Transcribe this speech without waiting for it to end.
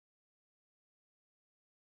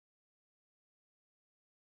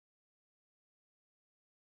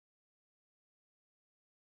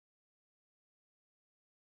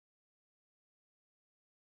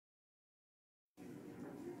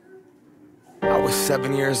was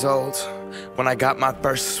 7 years old when I got my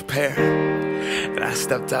first pair. And I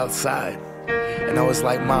stepped outside and I was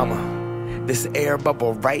like, Mama, this air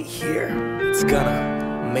bubble right here, it's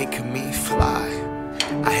gonna make me fly.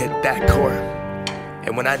 I hit that court,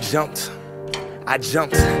 and when I jumped. I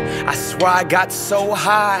swear I got so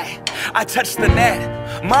high. I touched the net.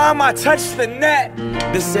 Mom, I touched the net.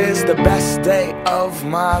 This is the best day of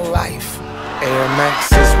my life. Air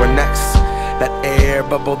Maxes were next. That air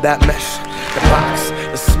bubble, that mesh, the box,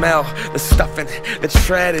 the smell, the stuffing, the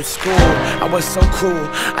tread at school. I was so cool,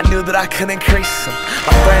 I knew that I couldn't crease them.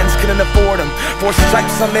 My friends couldn't afford them. 4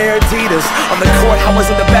 stripes on their Adidas. On the court, I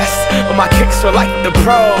wasn't the best, but my kicks were like the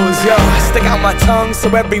pros. Yo, I stick out my tongue so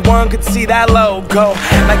everyone could see that logo.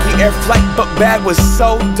 Nike Air Flight book bag was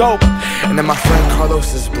so dope. And then my friend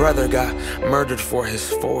Carlos's brother got murdered for his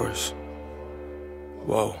 4s.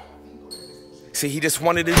 Whoa. See, he just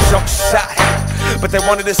wanted a jump shot, but they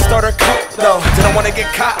wanted to start a cult though. Didn't want to get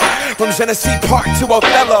caught. From Genesee Park to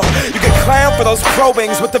Othello, you could clown for those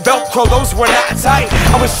probings with the Velcro, those were not tight.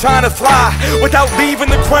 I was trying to fly without leaving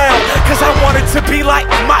the ground, cause I wanted to be like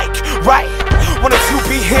Mike, right? Wanted to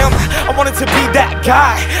be him, I wanted to be that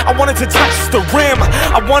guy. I wanted to touch the rim,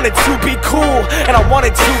 I wanted to be cool, and I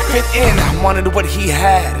wanted to fit in. I wanted what he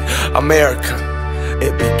had. America,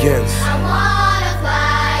 it begins. I wanna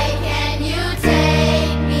fly, can you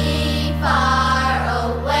take me far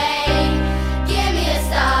away? Give me a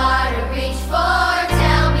star to reach for,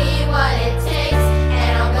 tell me what it takes,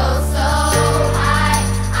 and I'll go so high,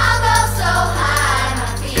 I'll go so high, my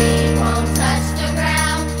feet won't touch the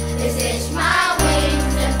ground. This is my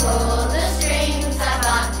wings and pull the strings. I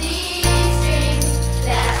bought these dreams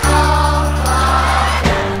that all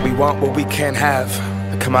fall. We want what we can't have.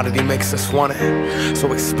 The commodity makes us want it.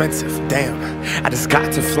 So expensive, damn. I just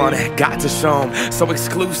got to flaunt it, got to show 'em. So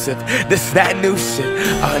exclusive, this, that new shit.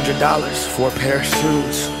 $100 for a pair of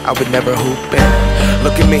shoes. I would never hoop in.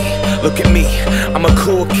 Look at me, I'm a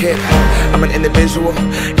cool kid. I'm an individual,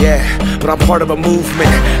 yeah, but I'm part of a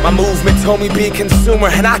movement. My movement told me be a consumer,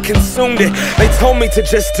 and I consumed it. They told me to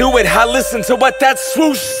just do it, I listened to what that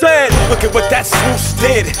swoosh said. Look at what that swoosh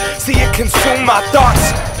did. See it consume my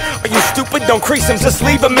thoughts. Are you stupid? Don't crease them, just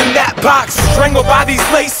leave them in that box. Strangled by these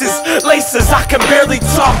laces, I can barely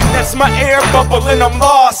talk. That's my air bubble and I'm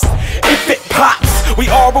lost. If it pops, we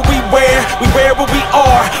are what we wear what we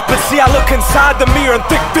are. But see, I look inside the mirror and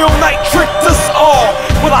think Phil Knight tricked us all.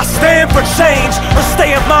 Will I stand for change or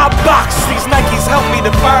stay in my box? These Nikes help me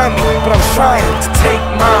define me, but I'm trying to take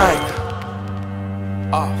mine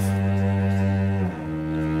off.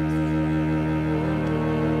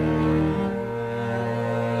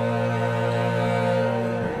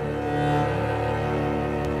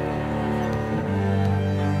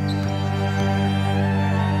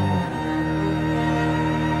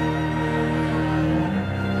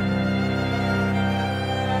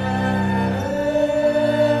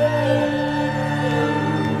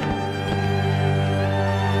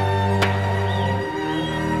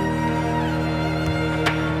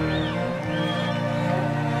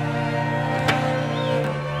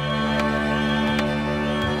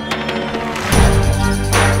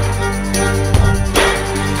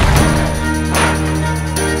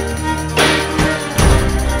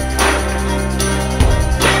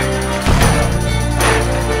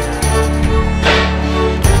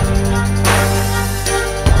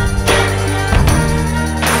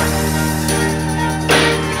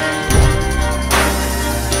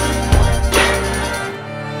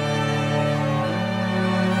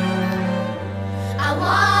 I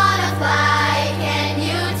wanna fly, can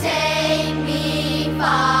you take me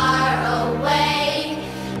far away?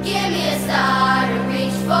 Give me a star to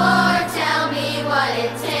reach for, tell me what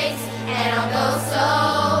it takes, and I'll go so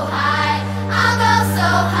high, I'll go so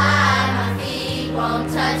high, my feet won't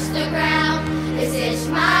touch the ground. This is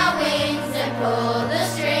my wings and pull the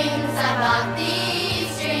strings. I bought these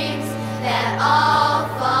dreams that all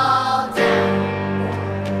fall down.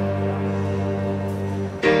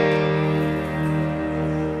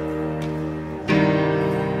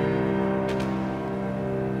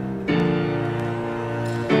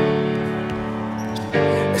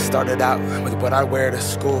 Started out with what I wear to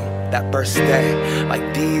school that first day.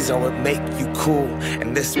 Like these are what make you cool.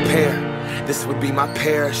 And this pair, this would be my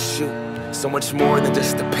parachute. So much more than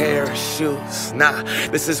just a pair of shoes. Nah,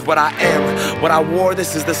 this is what I am. What I wore,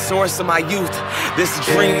 this is the source of my youth. This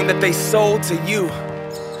dream that they sold to you.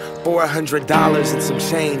 $400 and some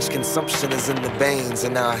change. Consumption is in the veins.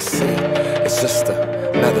 And now I see it's just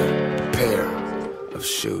another pair of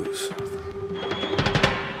shoes.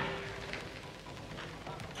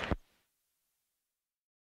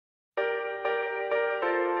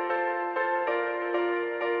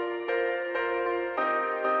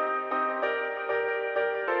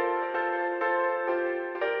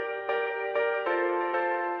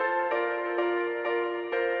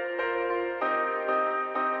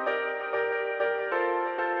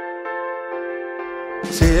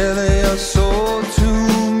 Tell your soul to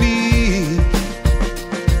me.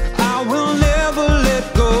 I will never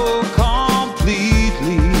let go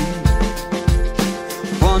completely.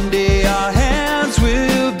 One day our hands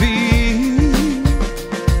will be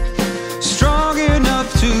strong enough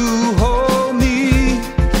to hold me.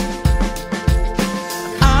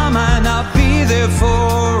 I might not be there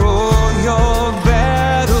for all your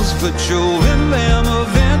battles, but you'll win them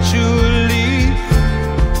eventually.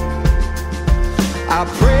 I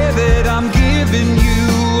pray that I'm giving you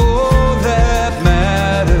all that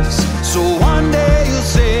matters, so one day you'll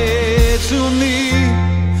say to me,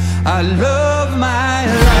 I love my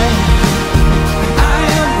life. I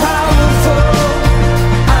am powerful,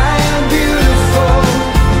 I am beautiful,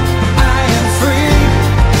 I am free.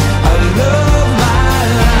 I love my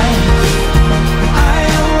life. I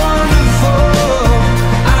am wonderful,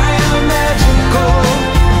 I am magical,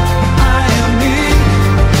 I am me.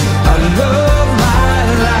 I love my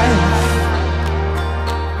life.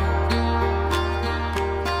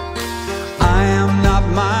 I am not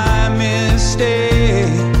my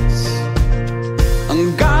mistakes, and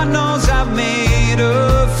God knows I've made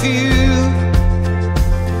a few.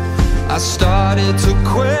 I started to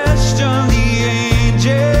question the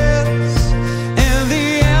angels, and the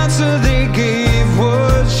answer they gave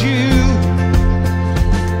was you.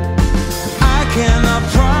 I cannot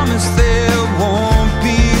promise there won't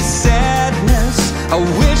be sadness. I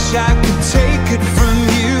wish I could take it from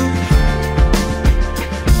you,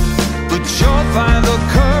 but you'll find the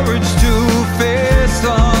courage to face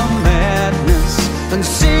the madness and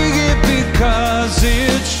sing it because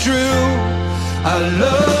it's true. I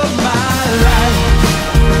love my life.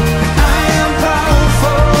 I am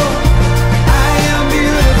powerful, I am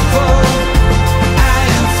beautiful, I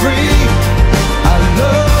am free. I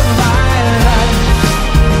love my life.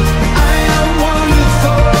 I am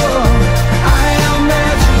wonderful, I am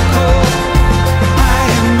magical, I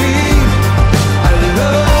am me. I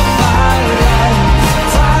love my life.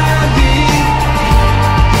 Fire beat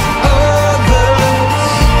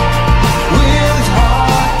others with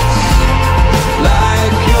hearts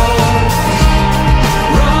like yours.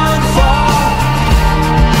 Run far,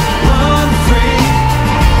 run free.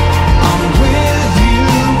 I'm with you.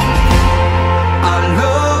 I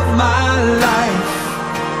love my life.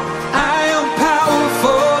 I am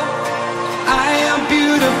powerful, I am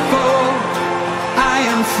beautiful, I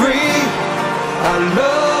am free. I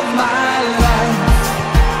love my life.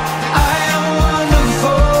 I am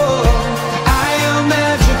wonderful, I am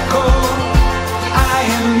magical, I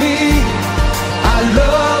am me. I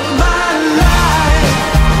love my life.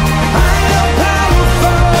 I am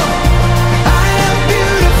powerful, I am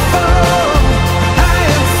beautiful, I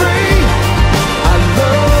am free. I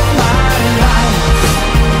love my life.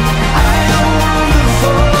 I am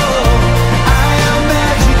wonderful, I am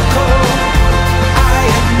magical, I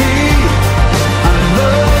am me. I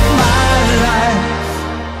love my life.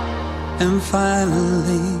 And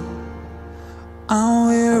finally, I'm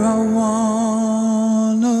where I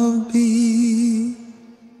wanna be.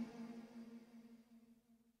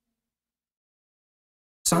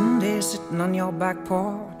 Someday sitting on your back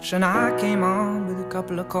porch, and I came on with a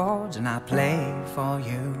couple of chords, and I played for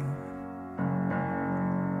you.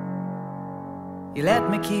 You let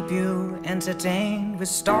me keep you entertained with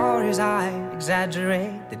stories I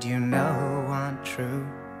exaggerate that you know aren't true.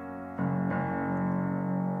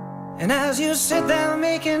 And as you sit there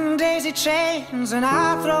making daisy chains, and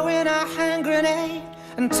I throw in a hand grenade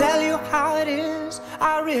and tell you how it is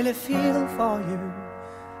I really feel for you,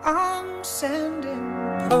 I'm sending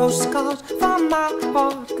postcards from my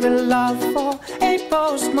heart with love for a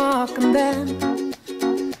postmark, and then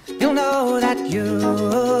you'll know that you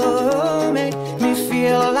make me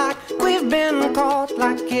feel like we've been caught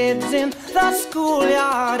like kids in the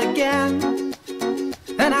schoolyard again.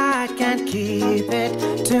 And I can't keep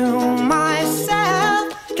it to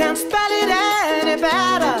myself, can't spell it any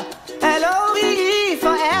better. L-O-V-E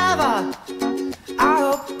forever. I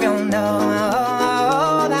hope you'll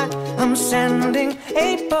know that I'm sending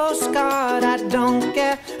a postcard. I don't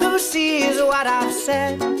care who sees what I've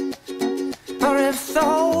said, or if the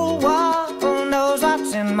whole world knows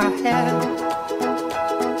what's in my head.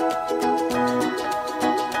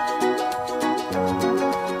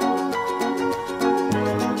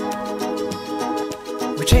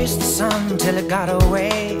 We chased the sun till it got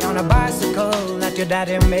away on a bicycle that your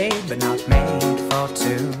daddy made, but not made for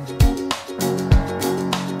two.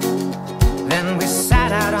 Then we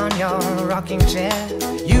sat out on your rocking chair,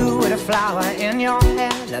 you with a flower in your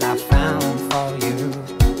hair that I found for you.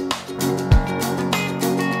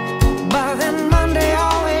 But then Monday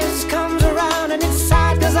always comes around, and it's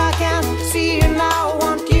sad 'cause I can't see you now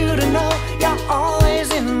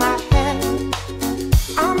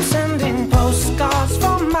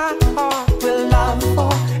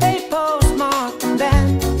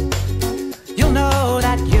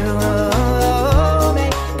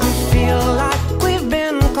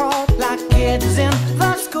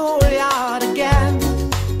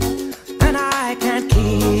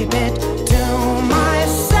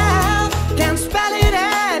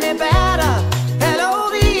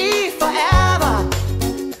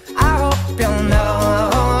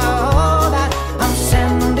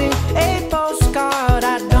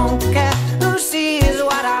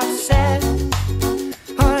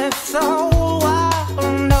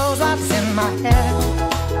my head.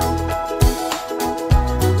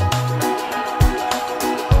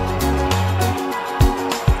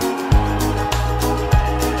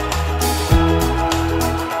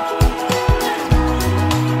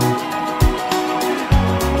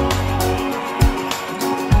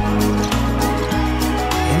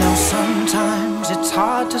 Sometimes it's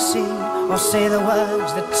hard to see or say the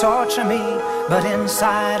words that torture me, but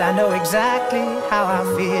inside I know exactly how I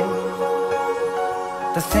feel.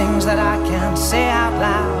 The things that I can't say out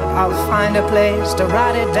loud, I'll find a place to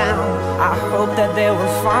write it down. I hope that they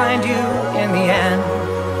will find you in the end.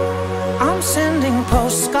 I'm sending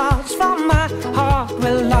postcards from my heart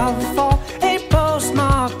with love for a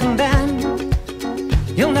postmark, and then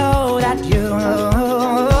you'll know that you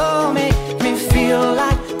make me feel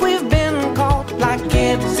like we've been caught like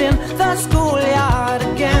kids in the schoolyard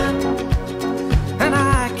again. And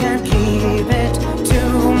I can't keep it to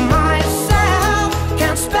myself,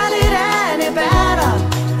 can't spell it any better.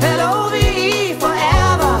 L-O-V-E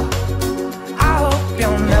forever. I hope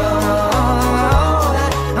you know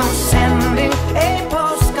that I'm sending a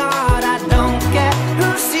postcard. I don't care who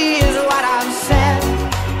sees what I've said,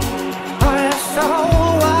 or if the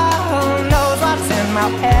whole world knows what's in my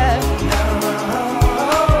head.